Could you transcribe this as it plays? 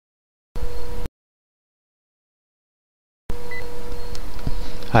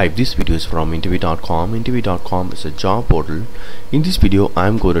Hi, this video is from interview.com. Interview.com is a job portal. In this video, I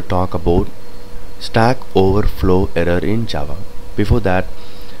am going to talk about stack overflow error in Java. Before that,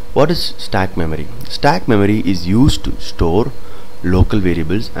 what is stack memory? Stack memory is used to store local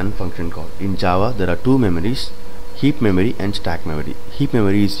variables and function call. In Java, there are two memories, heap memory and stack memory. Heap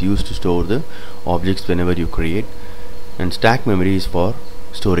memory is used to store the objects whenever you create, and stack memory is for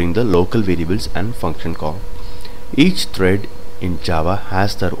storing the local variables and function call. Each thread in Java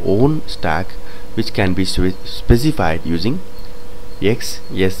has their own stack, which can be specified using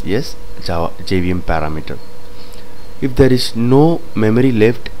XSS Java JVM parameter. If there is no memory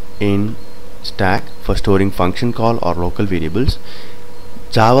left in stack for storing function call or local variables,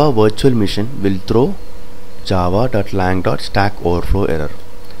 Java virtual machine will throw java.lang.stackoverflow error.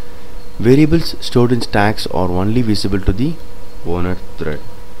 Variables stored in stacks are only visible to the owner thread.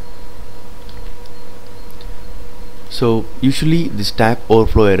 So usually the stack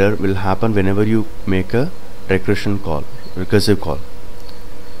overflow error will happen whenever you make a recursive call.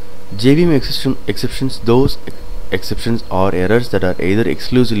 JVM exceptions, those exceptions are errors that are either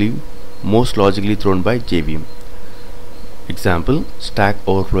exclusively most logically thrown by JVM. Example, stack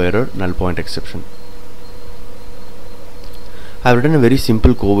overflow error, null point exception. I have written a very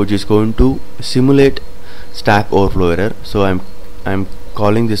simple code which is going to simulate stack overflow error. So I'm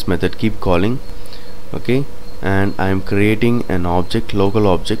calling this method, keep calling, okay, and I am creating an object, local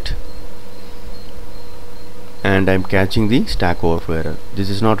object, and I am catching the stack overflow error. This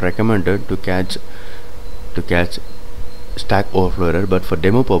is not recommended to catch stack overflow error, but for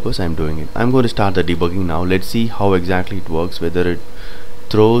demo purpose I am doing it. I'm going to start the debugging now. Let's see how exactly it works, whether it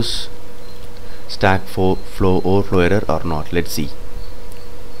throws stack overflow error or not. Let's see.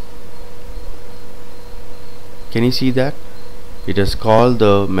 Can you see that? It has called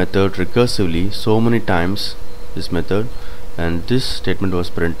the method recursively so many times, this method, and this statement was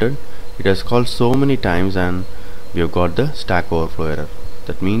printed. It has called so many times and we have got the stack overflow error.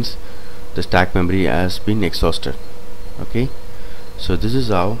 That means the stack memory has been exhausted. Okay, so this is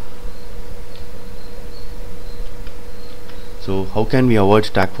how. So how can we avoid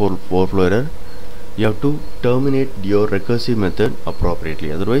stack overflow error? You have to terminate your recursive method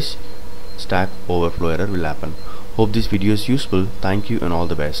appropriately, otherwise stack overflow error will happen. Hope this video is useful. Thank you and all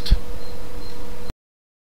the best.